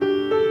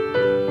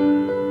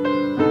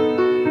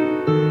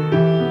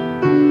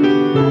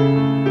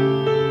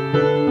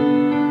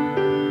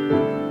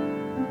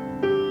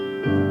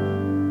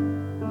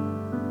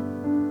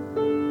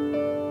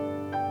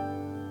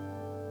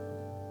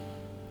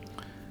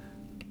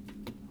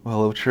Well,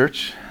 hello,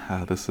 church.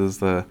 This is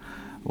the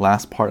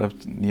last part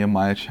of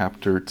Nehemiah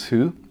chapter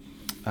 2.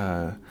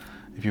 Uh,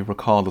 if you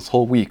recall, this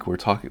whole week we were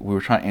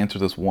trying to answer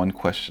this one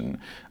question: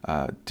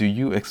 do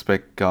you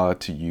expect God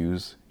to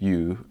use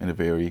you in a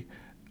very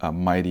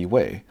mighty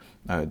way?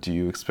 Do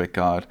you expect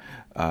God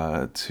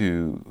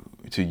to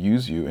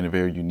use you in a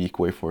very unique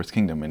way for His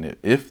kingdom? And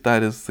if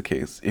that is the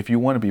case, if you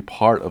want to be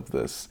part of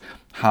this,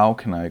 how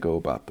can I go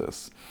about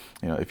this?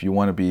 If you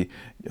want to be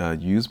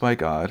used by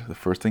God, the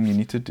first thing you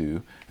need to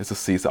do is to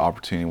seize the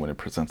opportunity when it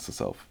presents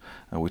itself.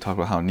 We talked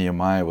about how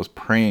Nehemiah was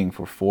praying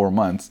for 4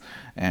 months,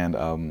 and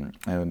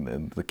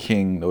the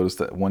king noticed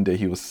that one day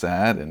he was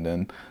sad, and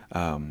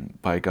then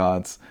by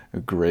God's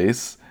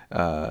grace,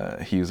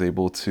 he was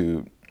able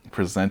to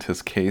present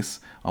his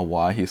case on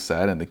why he's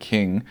sad, and the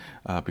king,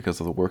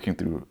 because of the working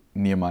through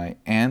Nehemiah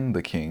and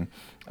the king,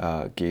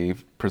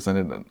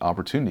 presented an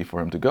opportunity for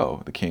him to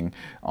go. The king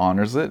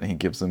honors it, and he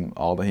gives him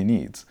all that he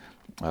needs.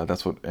 And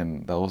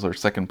that was our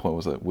second point,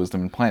 was that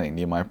wisdom and planning.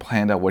 Nehemiah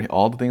planned out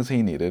all the things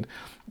he needed,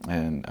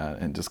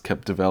 and just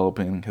kept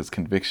developing his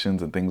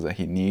convictions and things that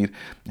he needed.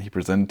 He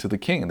presented to the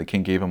king, and the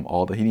king gave him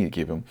all that he needed.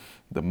 He gave him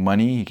the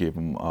money, he gave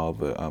him all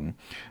the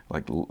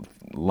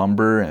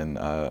lumber,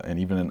 and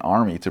even an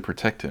army to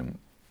protect him.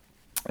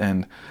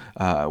 And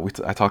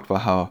I talked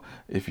about how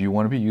if you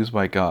want to be used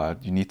by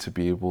God, you need to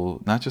be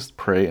able not just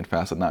pray and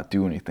fast and not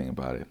do anything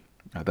about it.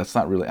 That's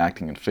not really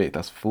acting in faith.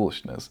 That's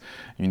foolishness.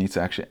 You need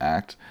to actually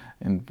act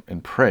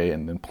and pray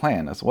and then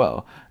plan as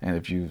well. And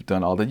if you've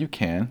done all that you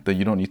can, then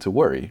you don't need to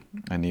worry.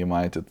 And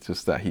Nehemiah did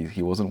just that.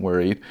 He wasn't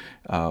worried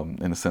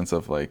in the sense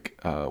of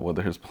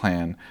whether his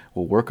plan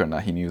will work or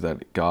not. He knew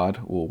that God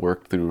will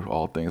work through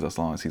all things as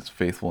long as he's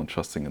faithful and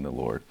trusting in the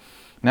Lord.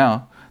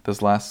 Now,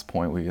 this last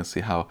point, we can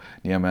see how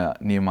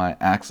Nehemiah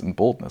acts in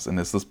boldness. And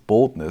it's this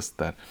boldness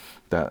that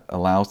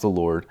allows the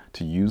Lord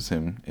to use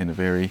him in a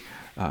very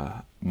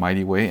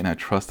mighty way. And I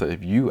trust that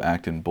if you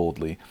act in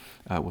boldly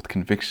with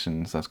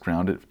convictions that's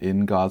grounded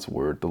in God's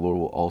word, the Lord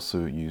will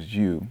also use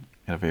you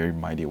in a very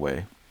mighty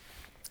way.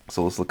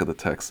 So let's look at the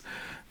text.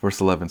 Verse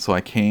 11, so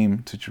I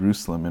came to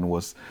Jerusalem and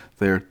was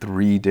there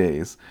 3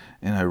 days,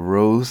 and I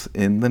rose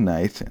in the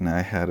night, and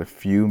I had a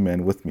few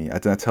men with me. I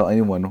did not tell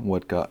anyone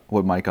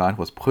what my God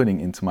was putting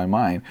into my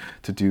mind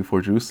to do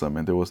for Jerusalem,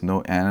 and there was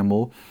no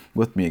animal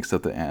with me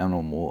except the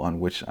animal on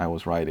which I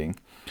was riding.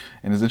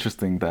 And it's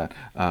interesting that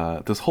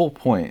this whole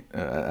point,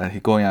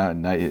 going out at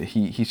night,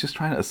 he's just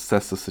trying to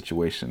assess the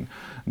situation.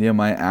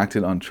 Nehemiah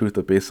acted on truth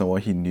based on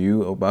what he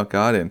knew about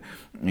God and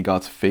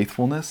God's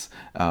faithfulness,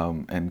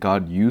 and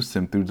God used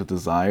him through the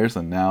desires,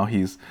 and now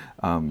he's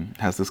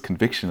has this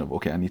conviction of,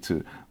 okay, I need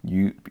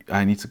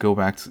to go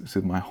back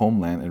to my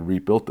homeland and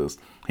rebuild this.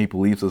 He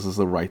believes this is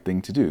the right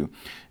thing to do.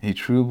 He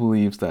truly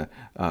believes that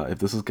if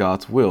this is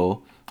God's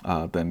will,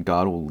 then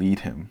God will lead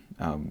him.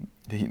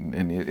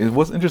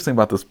 What's interesting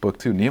about this book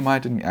too, Nehemiah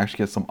didn't actually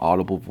get some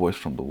audible voice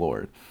from the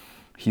Lord.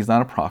 He's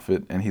not a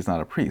prophet and he's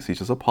not a priest. He's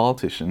just a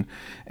politician.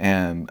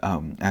 And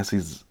as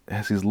he's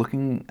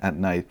looking at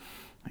night,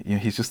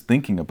 he's just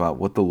thinking about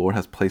what the Lord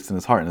has placed in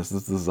his heart, and it's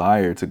this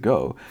desire to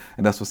go.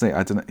 And that's what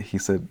saying. He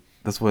said,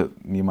 that's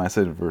what Nehemiah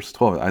said in verse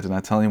 12. I did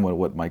not tell him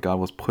what my God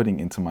was putting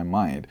into my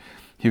mind.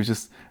 He was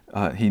just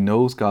he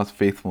knows God's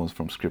faithfulness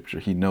from Scripture.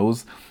 He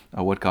knows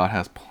what God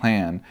has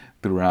planned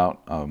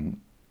throughout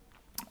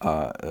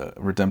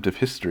redemptive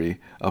history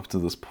up to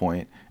this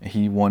point.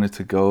 He wanted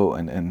to go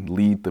and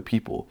lead the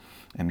people,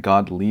 and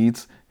God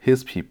leads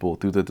his people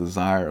through the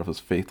desire of his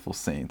faithful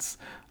saints.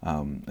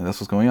 And that's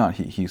what's going on.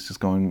 He's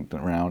just going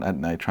around at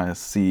night trying to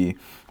see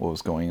what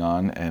was going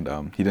on, and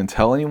he didn't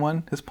tell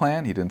anyone his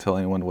plan. He didn't tell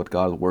anyone what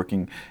God was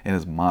working in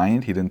his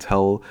mind. He didn't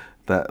tell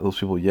those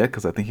people yet,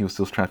 because I think he was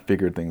still trying to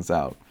figure things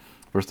out.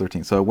 Verse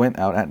 13, so I went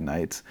out at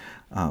night.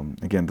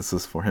 Again, this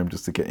is for him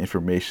just to get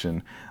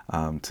information,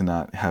 to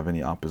not have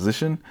any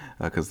opposition,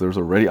 because there's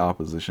already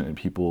opposition, and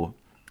people,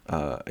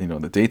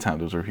 in the daytime,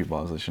 there's already people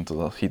opposition,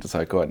 so he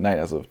decided to go at night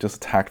as just a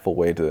tactful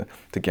way to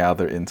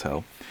gather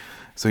intel.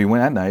 So he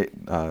went at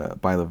night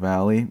by the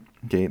valley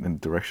gate in the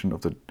direction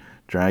of the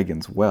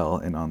Dragon's Well,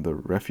 and on the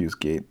refuse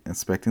gate,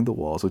 inspecting the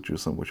walls of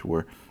Jerusalem, which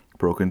were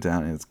broken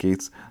down, and its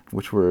gates,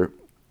 which were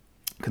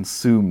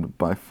consumed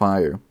by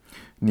fire.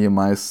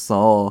 Nehemiah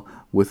saw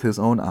with his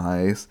own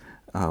eyes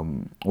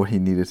what he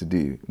needed to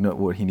do,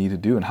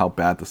 and how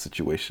bad the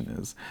situation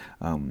is.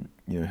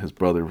 His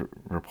brother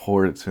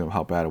reported to him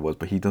how bad it was,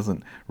 but he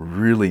doesn't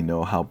really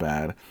know how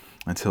bad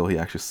until he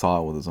actually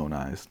saw it with his own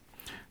eyes.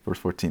 Verse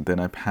 14, then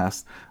I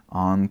passed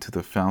on to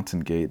the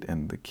fountain gate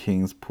and the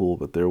king's pool,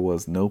 but there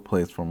was no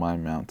place for my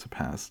mount to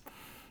pass.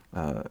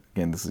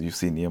 Again, you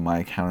see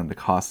Nehemiah counting the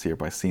cost here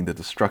by seeing the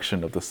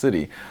destruction of the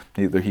city.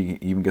 He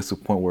even gets to a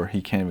point where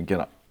he can't even get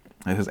up.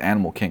 His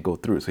animal can't go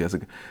through, so he has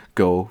to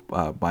go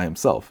by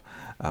himself.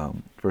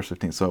 Verse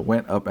 15, so I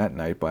went up at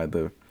night by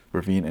the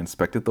ravine and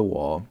inspected the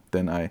wall.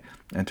 Then I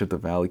entered the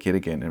valley gate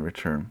again and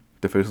returned.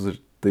 The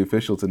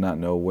officials did not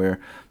know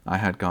where I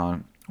had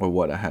gone or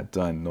what I had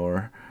done,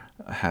 nor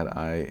had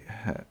I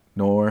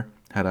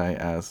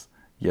as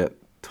yet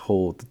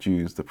told the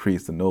Jews, the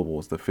priests, the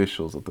nobles, the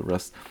officials of the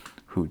rest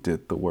who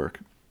did the work.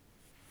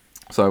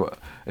 So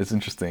it's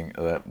interesting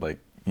that, like,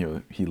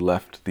 he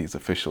left these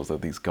officials,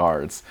 these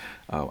guards.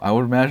 I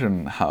would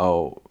imagine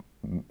how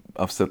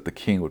upset the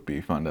king would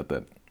be found out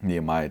that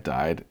Nehemiah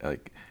died,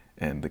 like,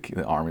 and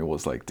the army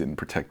was like didn't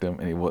protect him,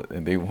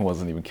 and they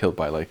wasn't even killed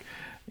by, like,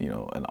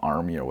 an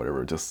army or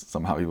whatever. Just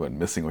somehow he went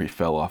missing or he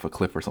fell off a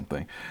cliff or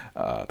something.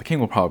 The king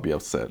will probably be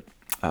upset.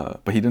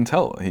 But he didn't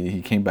tell.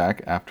 He came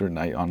back after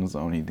night on his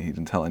own. He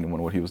didn't tell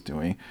anyone what he was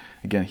doing.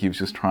 Again, he was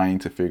just trying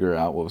to figure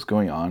out what was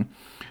going on.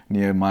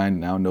 Nehemiah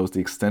now knows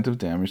the extent of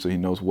damage, so he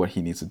knows what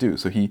he needs to do.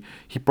 So he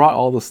brought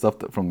all the stuff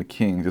from the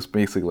king, just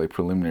basically like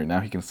preliminary.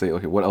 Now he can say,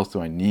 okay, what else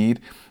do I need?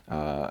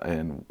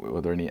 And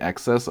are there any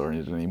excess or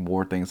are there any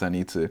more things I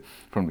need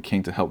from the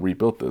king to help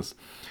rebuild this?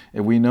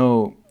 And we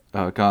know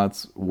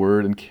God's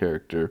word and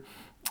character.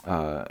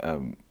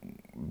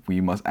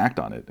 We must act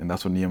on it. And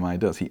that's what Nehemiah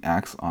does. He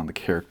acts on the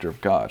character of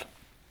God.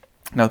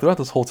 Now, throughout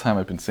this whole time,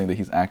 I've been saying that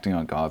he's acting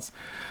on God's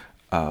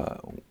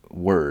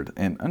word.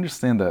 And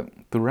understand that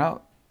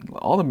throughout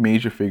all the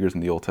major figures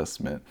in the Old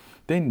Testament,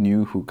 they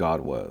knew who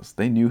God was.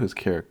 They knew his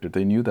character.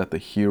 They knew that the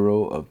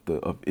hero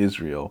of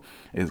Israel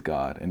is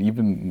God. And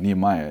even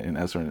Nehemiah and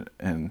Ezra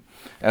and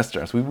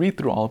Esther, as we read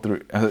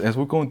through as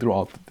we're going through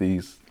all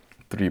these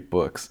three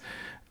books,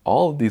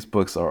 all of these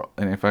books are,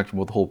 and in fact,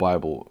 with the whole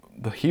Bible,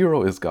 the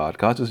hero is God.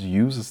 God just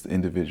uses the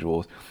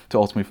individuals to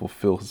ultimately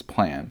fulfill his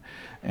plan.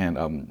 And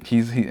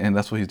and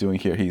that's what he's doing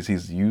here.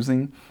 He's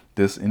using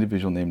this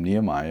individual named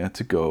Nehemiah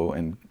to go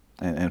and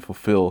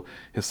fulfill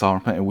his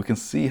sovereign plan. And we can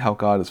see how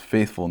God is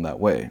faithful in that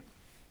way.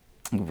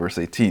 Verse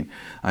 18,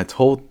 I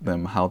told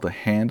them how the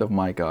hand of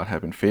my God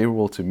had been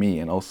favorable to me,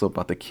 and also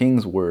about the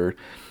king's word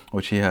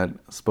which he had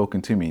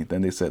spoken to me.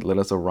 Then they said, let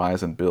us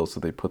arise and build. So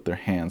they put their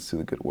hands to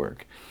the good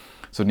work.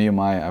 So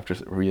Nehemiah, after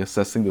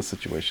reassessing the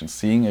situation,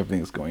 seeing everything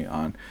that's going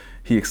on,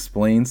 he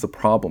explains the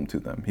problem to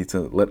them. He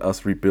said, let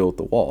us rebuild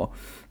the wall,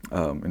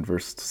 in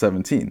verse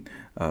 17.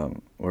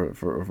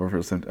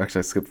 Actually,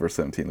 I skipped verse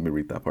 17. Let me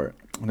read that part.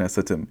 And I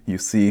said to him, you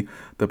see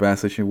the bad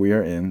situation we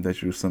are in, that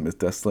Jerusalem is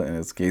desolate and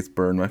its gates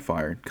burned by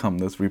fire. Come,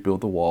 let's rebuild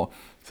the wall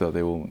so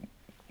they will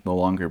no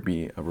longer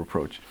be a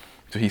reproach.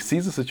 So he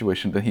sees the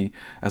situation, that he,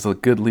 as a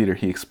good leader,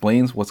 he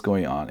explains what's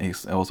going on. He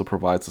also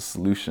provides a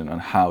solution on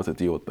how to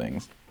deal with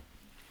things.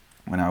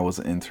 When I was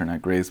an intern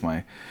at Grace,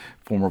 my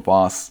former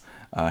boss,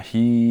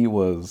 he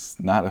was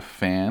not a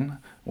fan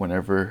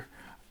whenever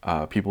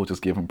people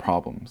just give him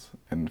problems.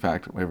 In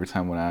fact, every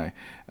time when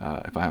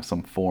if I have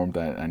some form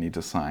that I need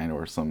to sign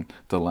or some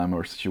dilemma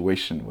or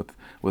situation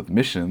with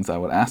missions, I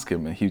would ask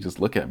him, and he'd just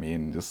look at me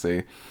and just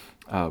say,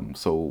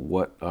 "So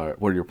what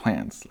are your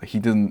plans?" Like, he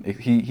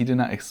did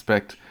not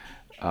expect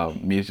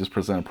me to just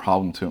present a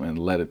problem to him and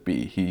let it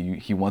be.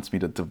 He wants me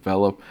to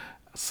develop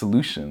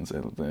solutions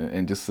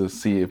and just to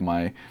see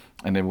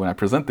and then when I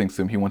present things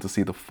to him, he wants to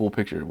see the full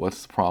picture.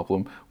 What's the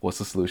problem? What's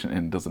the solution?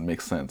 And does it make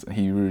sense? And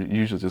he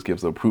usually just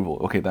gives the approval.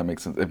 Okay, that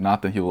makes sense. If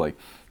not, then he'll like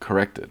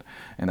correct it.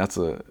 And that's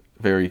a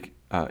very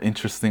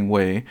interesting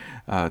way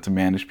to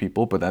manage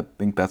people. But I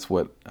think that's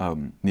what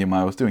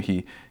Nehemiah was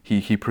doing.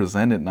 He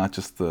presented not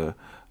just the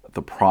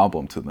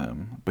problem to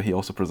them, but he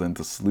also presented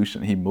the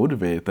solution. He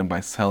motivated them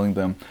by telling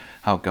them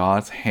how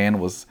God's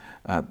hand was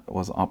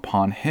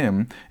upon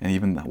him, and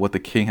even what the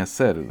king has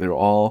said. They're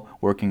all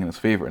working in his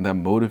favor, and that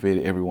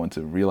motivated everyone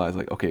to realize,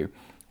 like, okay,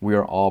 we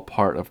are all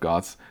part of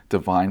God's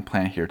divine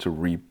plan here to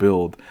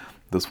rebuild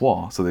this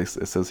wall. So it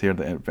says here at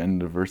the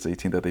end of verse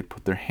 18 that they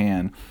put their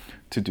hand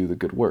to do the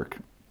good work.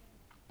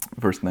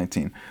 Verse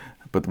 19,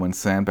 but when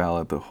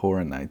Sanballat the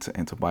Horonite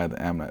and Tobiah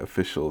the Ammonite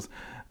officials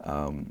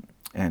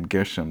and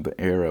Geshem the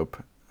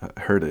Arab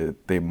heard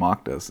it, they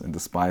mocked us and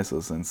despised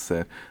us and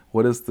said,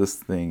 what is this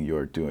thing you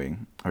are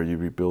doing? Are you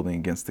rebuilding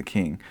against the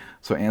king?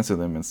 So I answered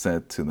them and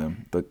said to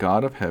them, the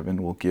God of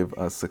heaven will give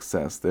us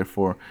success.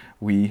 Therefore,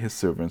 we, his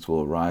servants,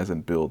 will arise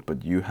and build,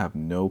 but you have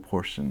no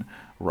portion,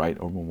 right,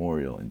 or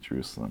memorial in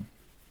Jerusalem.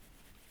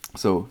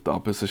 So the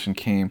opposition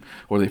came,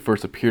 or they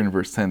first appeared in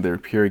verse 10. They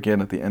appear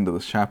again at the end of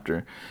this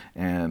chapter,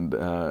 and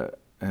this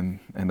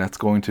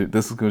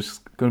is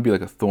going to be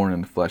like a thorn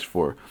in the flesh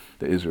for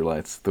the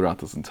Israelites throughout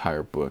this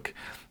entire book.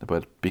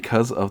 But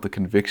because of the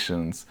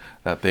convictions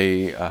that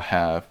they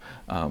have,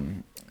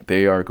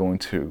 they are going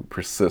to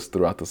persist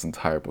throughout this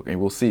entire book.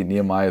 And we'll see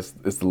Nehemiah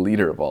is the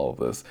leader of all of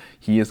this.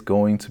 He is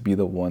going to be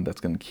the one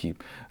that's going to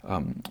keep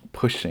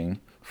pushing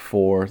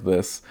for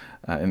this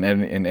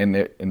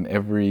in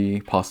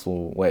every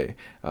possible way.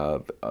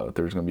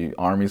 There's going to be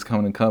armies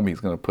coming. He's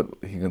going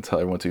to tell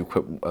everyone to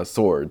equip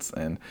swords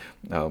and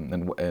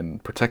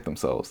protect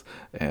themselves.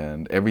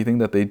 And everything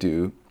that they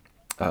do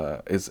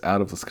is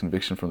out of this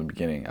conviction from the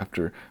beginning.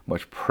 After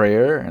much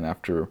prayer and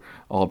after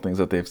all the things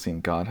that they've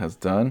seen God has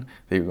done,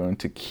 they're going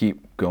to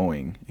keep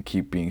going and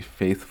keep being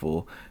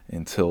faithful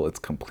until it's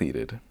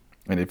completed.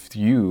 And if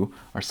you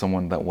are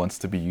someone that wants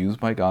to be used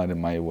by God in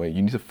my way,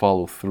 you need to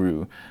follow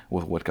through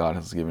with what God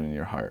has given in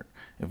your heart.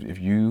 If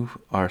you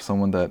are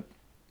someone that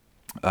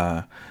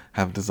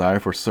have a desire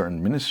for a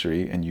certain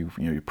ministry, and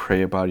you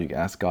pray about it, you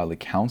ask godly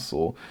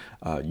counsel,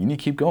 you need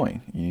to keep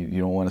going. You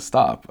don't want to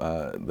stop.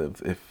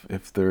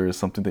 If there is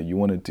something that you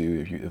want to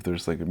do, if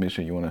there's like a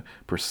mission you want to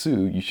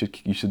pursue, you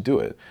should do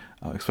it.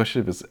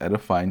 Especially if it's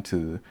edifying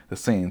to the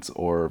saints,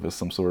 or if it's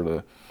some sort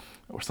of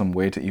or some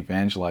way to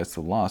evangelize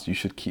the lost, you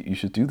should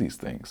do these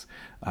things.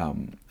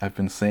 I've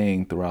been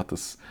saying throughout the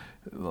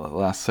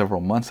last several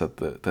months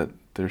that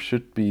there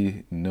should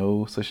be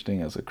no such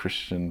thing as a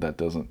Christian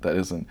that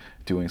isn't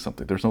doing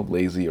something. There's no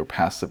lazy or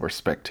passive or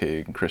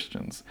spectating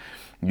Christians.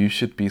 You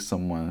should be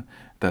someone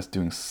that's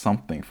doing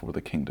something for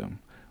the kingdom.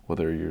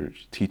 Whether you're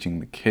teaching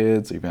the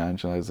kids,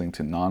 evangelizing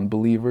to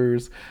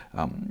non-believers,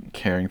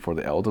 caring for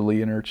the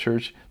elderly in our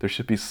church, there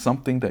should be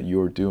something that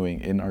you're doing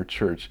in our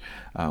church.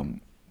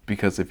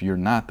 Because if you're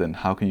not, then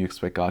how can you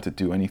expect God to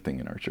do anything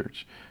in our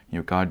church?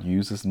 God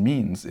uses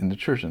means in the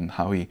church, and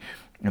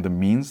the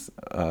means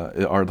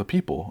are the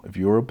people. If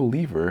you're a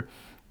believer,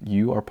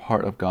 you are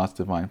part of God's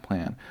divine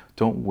plan.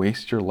 Don't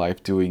waste your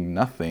life doing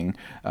nothing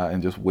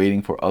and just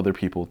waiting for other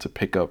people to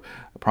pick up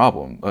a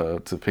problem,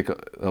 to pick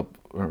up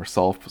or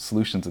solve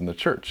solutions in the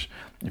church.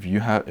 If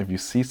you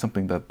see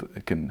something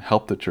that can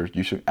help the church,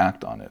 you should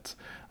act on it.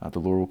 The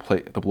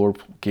Lord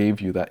gave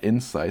you that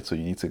insight, so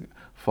you need to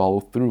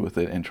follow through with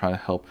it and try to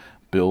help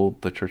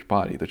build the church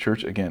body. The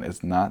church, again,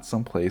 is not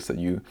some place that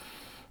you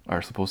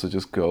are supposed to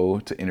just go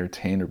to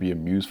entertain or be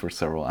amused for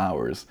several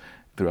hours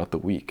throughout the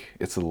week.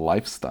 It's a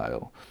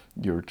lifestyle.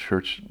 Your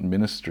church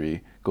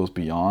ministry goes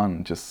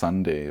beyond just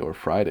Sunday or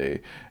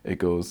Friday. It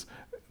goes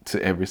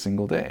to every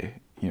single day.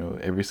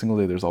 Every single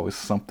day there's always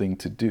something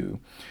to do.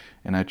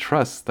 And I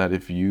trust that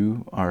if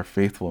you are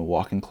faithful and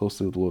walking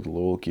closely with the Lord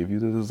will give you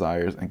the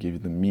desires and give you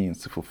the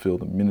means to fulfill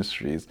the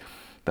ministries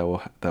that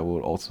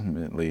will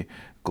ultimately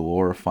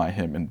glorify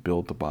Him and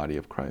build the body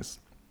of Christ.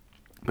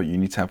 But you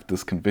need to have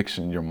this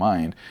conviction in your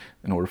mind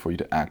in order for you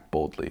to act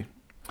boldly.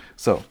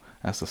 So,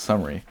 as a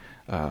summary,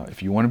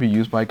 if you want to be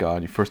used by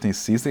God, you first need to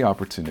seize the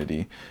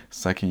opportunity.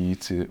 Second, you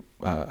need to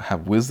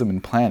have wisdom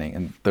in planning.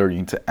 And third, you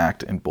need to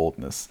act in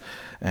boldness.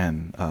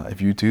 And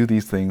if you do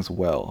these things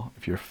well,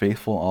 if you're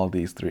faithful in all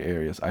these three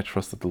areas, I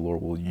trust that the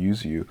Lord will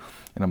use you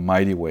in a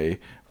mighty way,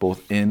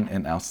 both in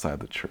and outside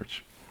the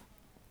church.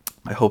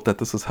 I hope that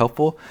this is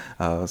helpful.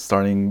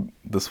 Starting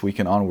this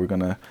weekend on, we're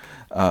going to,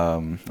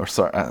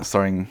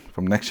 starting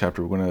from next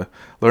chapter, we're going to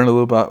learn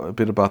a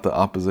bit about the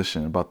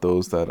opposition, about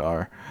those that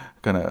are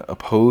going to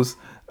oppose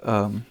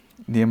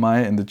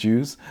Nehemiah and the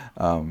Jews.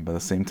 But at the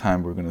same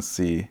time, we're going to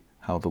see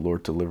how the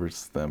Lord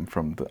delivers them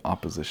from the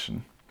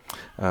opposition.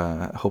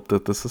 I hope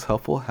that this is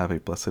helpful. Have a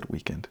blessed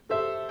weekend.